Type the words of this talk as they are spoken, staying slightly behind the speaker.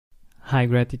Hi,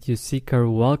 Gratitude Seeker.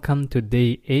 Welcome to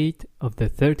day 8 of the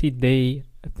 30-day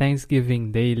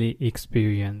Thanksgiving daily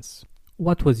experience.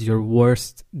 What was your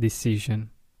worst decision?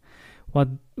 What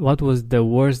was the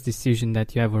worst decision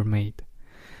that you ever made?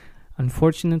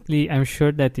 Unfortunately, I'm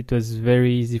sure that it was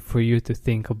very easy for you to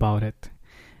think about it.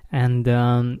 And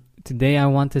today I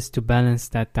want us to balance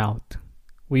that out.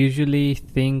 We usually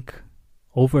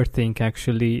overthink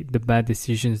actually, the bad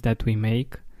decisions that we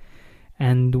make,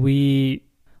 and we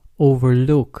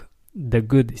overlook the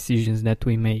good decisions that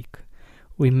we make.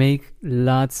 We make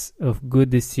lots of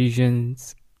good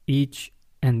decisions each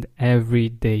and every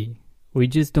day. We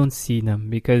just don't see them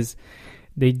because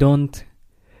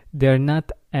they're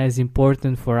not as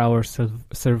important for our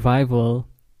survival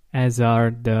as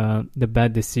are the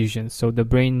bad decisions. So the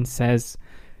brain says,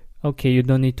 okay, you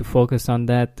don't need to focus on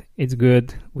that. It's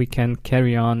good. We can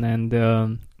carry on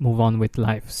and move on with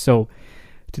life. So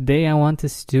today I want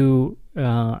us to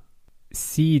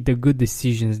see the good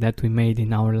decisions that we made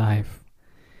in our life.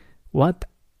 What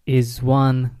is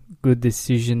one good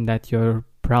decision that you're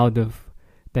proud of,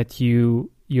 that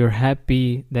you're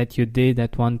happy that you did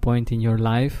at one point in your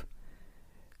life,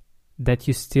 that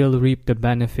you still reap the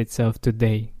benefits of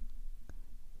today?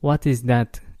 What is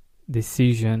that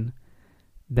decision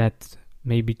that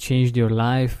maybe changed your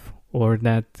life, or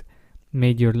that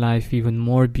made your life even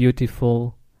more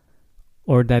beautiful,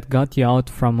 or that got you out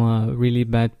from a really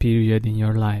bad period in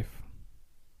your life?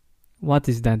 What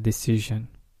is that decision?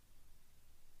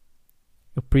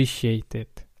 Appreciate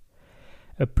it.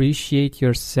 Appreciate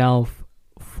yourself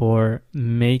for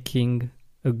making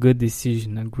a good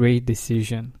decision, a great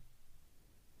decision.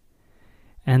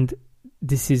 And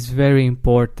this is very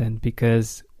important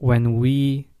because when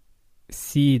we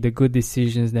see the good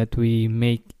decisions that we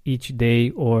make each day,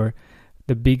 or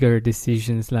the bigger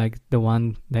decisions like the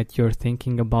one that you're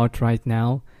thinking about right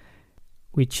now,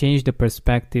 we change the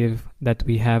perspective that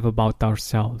we have about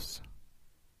ourselves.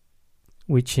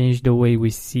 We change the way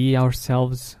we see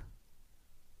ourselves.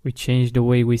 We change the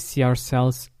way we see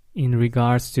ourselves in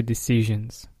regards to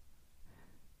decisions.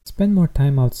 Spend more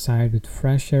time outside with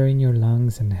fresh air in your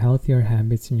lungs and healthier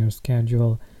habits in your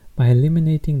schedule by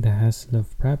eliminating the hassle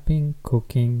of prepping,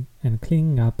 cooking, and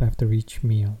cleaning up after each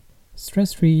meal.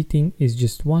 Stress-free eating is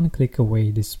just one click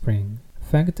away this spring.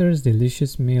 Factor's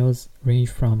delicious meals range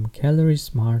from Calorie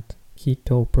Smart,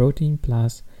 Keto, Protein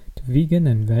Plus to vegan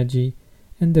and veggie,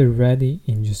 and they're ready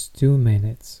in just 2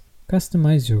 minutes.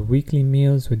 Customize your weekly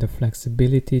meals with the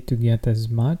flexibility to get as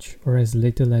much or as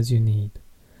little as you need.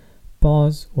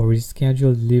 Pause or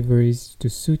reschedule deliveries to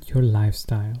suit your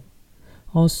lifestyle.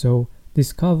 Also,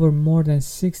 discover more than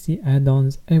 60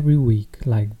 add-ons every week,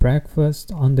 like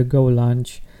breakfast, on-the-go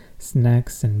lunch,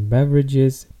 snacks and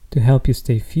beverages to help you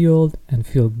stay fueled and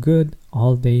feel good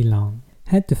all day long.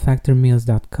 Head to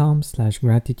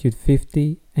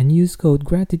factormeals.com/gratitude50 and use code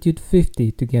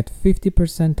gratitude50 to get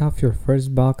 50% off your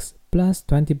first box plus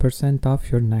 20% off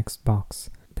your next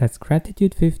box. That's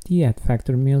gratitude50 at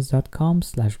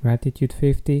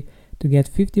factormeals.com/gratitude50 to get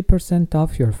 50%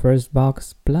 off your first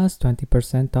box plus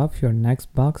 20% off your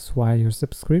next box while your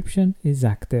subscription is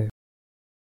active.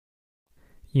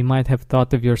 You might have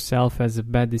thought of yourself as a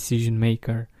bad decision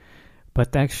maker,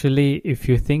 but actually, if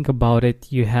you think about it,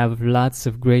 you have lots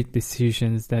of great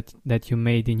decisions that you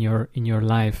made in your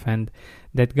life and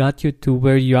that got you to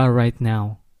where you are right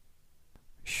now.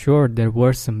 Sure, there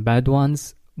were some bad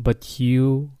ones, but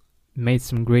you made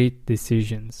some great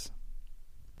decisions.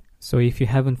 So if you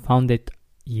haven't found it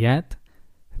yet,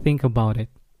 think about it.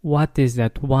 What is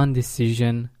that one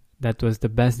decision that was the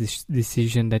best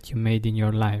decision that you made in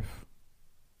your life?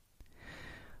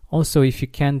 Also, if you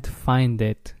can't find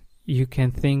it, you can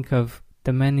think of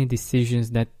the many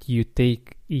decisions that you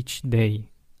take each day.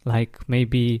 Like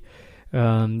maybe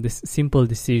the simple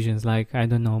decisions, like, I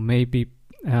don't know, maybe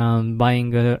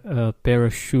buying a pair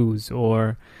of shoes,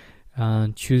 or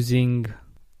choosing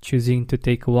to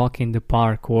take a walk in the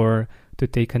park, or to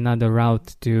take another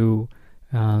route to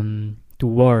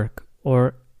work,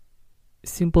 or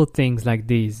simple things like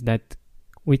these that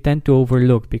we tend to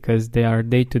overlook because they are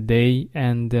day to day,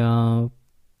 and the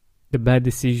bad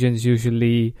decisions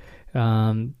usually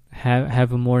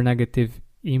have a more negative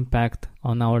impact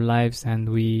on our lives, and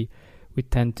we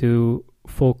tend to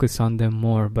focus on them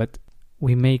more. But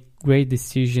we make great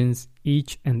decisions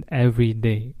each and every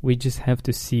day. We just have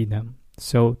to see them.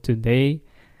 So today,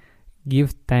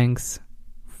 give thanks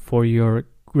for your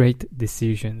great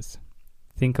decisions.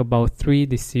 Think about 3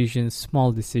 decisions,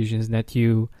 small decisions that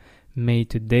you made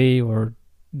today or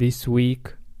this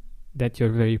week that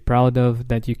you're very proud of,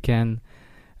 that you can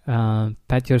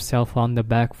pat yourself on the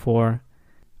back for,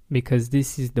 because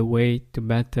this is the way to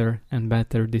better and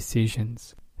better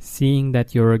decisions. Seeing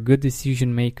that you're a good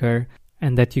decision maker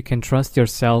and that you can trust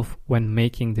yourself when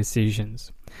making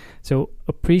decisions. So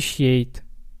appreciate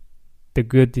the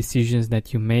good decisions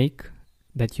that you made.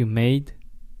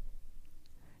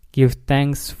 Give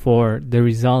thanks for the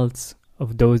results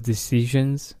of those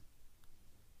decisions.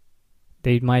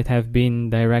 They might have been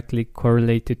directly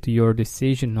correlated to your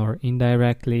decision or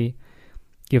indirectly.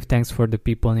 Give thanks for the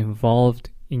people involved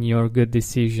in your good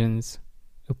decisions.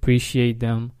 Appreciate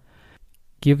them.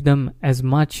 Give them as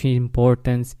much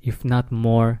importance, if not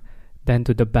more, than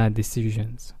to the bad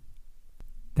decisions.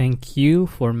 Thank you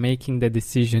for making the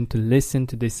decision to listen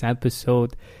to this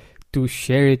episode, to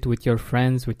share it with your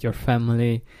friends, with your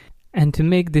family, and to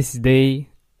make this day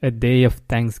a day of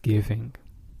Thanksgiving.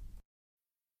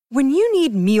 When you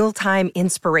need mealtime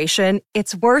inspiration,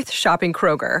 it's worth shopping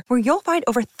Kroger, where you'll find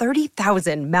over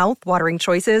 30,000 mouth-watering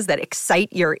choices that excite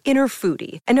your inner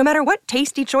foodie. And no matter what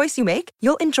tasty choice you make,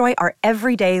 you'll enjoy our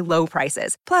everyday low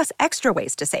prices, plus extra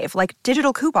ways to save, like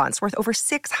digital coupons worth over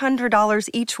 $600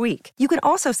 each week. You can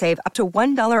also save up to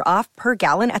 $1 off per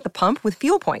gallon at the pump with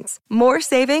fuel points. More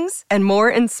savings and more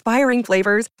inspiring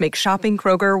flavors make shopping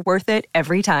Kroger worth it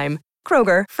every time.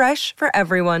 Kroger, fresh for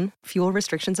everyone. Fuel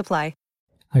restrictions apply.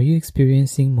 Are you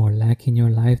experiencing more lack in your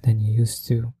life than you used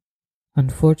to?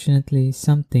 Unfortunately,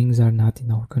 some things are not in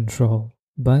our control,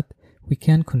 but we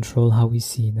can control how we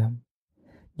see them.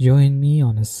 Join me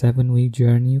on a 7-week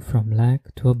journey from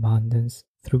lack to abundance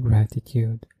through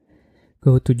gratitude.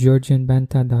 Go to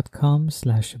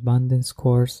georgianbenta.com/abundance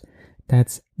course.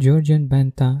 That's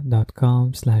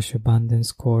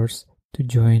georgianbenta.com/abundance course to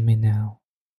join me now.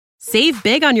 Save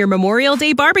big on your Memorial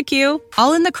Day barbecue,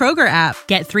 all in the Kroger app.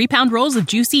 Get 3-pound rolls of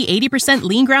juicy 80%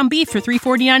 lean ground beef for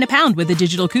 $3.49 a pound with a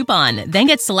digital coupon. Then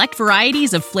get select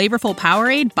varieties of flavorful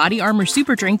Powerade, Body Armor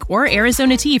Super Drink, or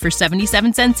Arizona tea for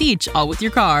 77 cents each, all with your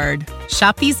card.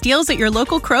 Shop these deals at your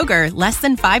local Kroger, less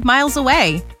than 5 miles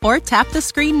away. Or tap the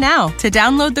screen now to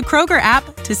download the Kroger app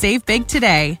to save big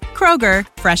today. Kroger,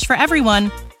 fresh for everyone.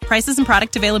 Prices and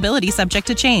product availability subject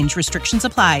to change. Restrictions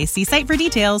apply. See site for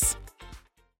details.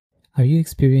 Are you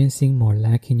experiencing more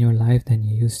lack in your life than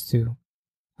you used to?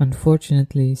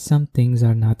 Unfortunately, some things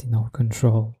are not in our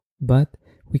control, but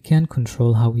we can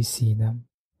control how we see them.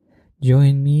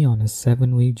 Join me on a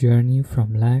 7-week journey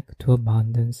from lack to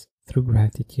abundance through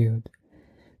gratitude.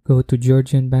 Go to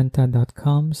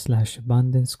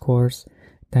georgianbenta.com/abundance course.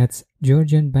 That's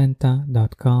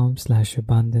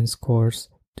georgianbenta.com/abundance course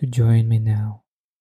to join me now.